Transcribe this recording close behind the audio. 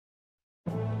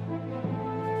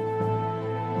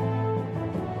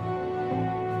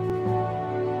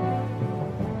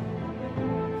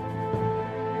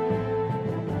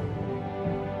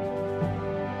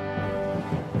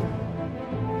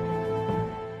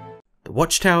The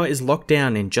Watchtower is locked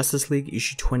down in Justice League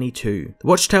issue 22. The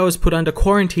Watchtower is put under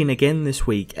quarantine again this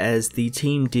week as the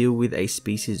team deal with a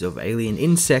species of alien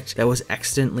insect that was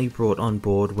accidentally brought on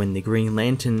board when the Green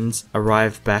Lanterns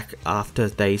arrived back after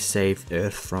they saved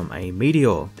Earth from a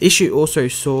meteor. The issue also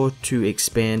sought to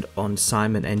expand on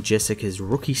Simon and Jessica's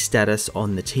rookie status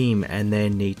on the team and their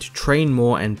need to train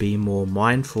more and be more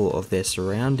mindful of their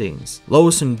surroundings.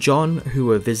 Lois and John,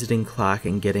 who are visiting Clark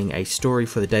and getting a story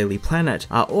for the Daily Planet,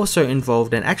 are also involved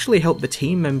and actually help the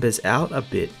team members out a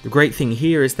bit. The great thing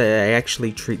here is that they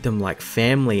actually treat them like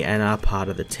family and are part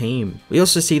of the team. We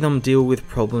also see them deal with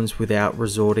problems without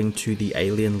resorting to the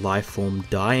alien life form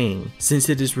dying, since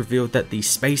it is revealed that the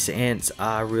space ants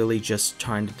are really just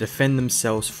trying to defend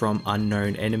themselves from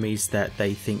unknown enemies that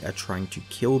they think are trying to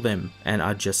kill them and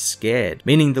are just scared,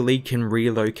 meaning the League can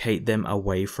relocate them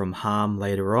away from harm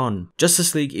later on.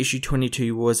 Justice League issue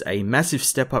 22 was a massive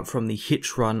step up from the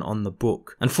Hitch run on the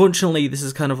book. Unfortunately, this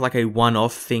is kind of like a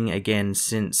one-off thing again,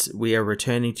 since we are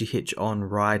returning to Hitch on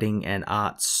writing and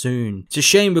art soon. It's a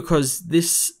shame because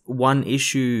this one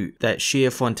issue that Shea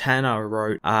Fontana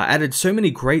wrote added so many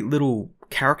great little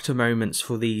character moments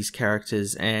for these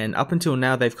characters, and up until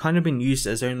now they've kind of been used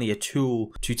as only a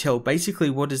tool to tell basically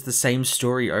what is the same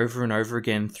story over and over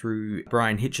again through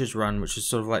Brian Hitch's run, which is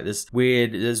sort of like this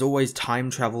weird, there's always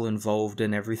time travel involved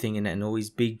and everything in it, and all these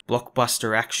big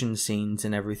blockbuster action scenes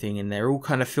and everything, and they're all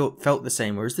kind of felt the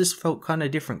same, whereas this felt kind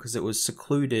of different because it was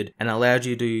secluded and allowed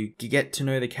you to get to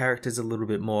know the characters a little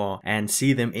bit more and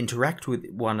see them interact with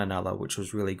one another, which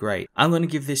was really great. I'm going to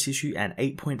give this issue an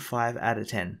 8.5 out of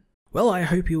 10. Well, I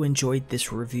hope you enjoyed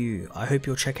this review. I hope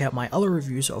you'll check out my other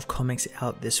reviews of comics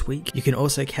out this week. You can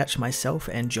also catch myself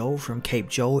and Joel from Cape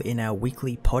Joel in our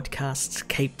weekly podcasts,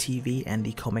 Cape TV and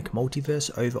the Comic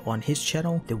Multiverse, over on his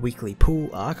channel, the Weekly Pool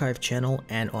Archive channel,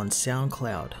 and on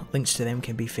SoundCloud. Links to them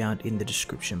can be found in the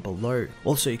description below.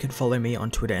 Also, you can follow me on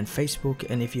Twitter and Facebook,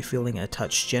 and if you're feeling a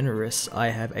touch generous, I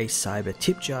have a cyber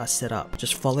tip jar set up.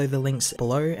 Just follow the links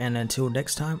below, and until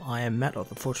next time, I am Matt of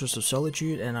the Fortress of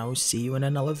Solitude, and I will see you in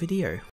another video.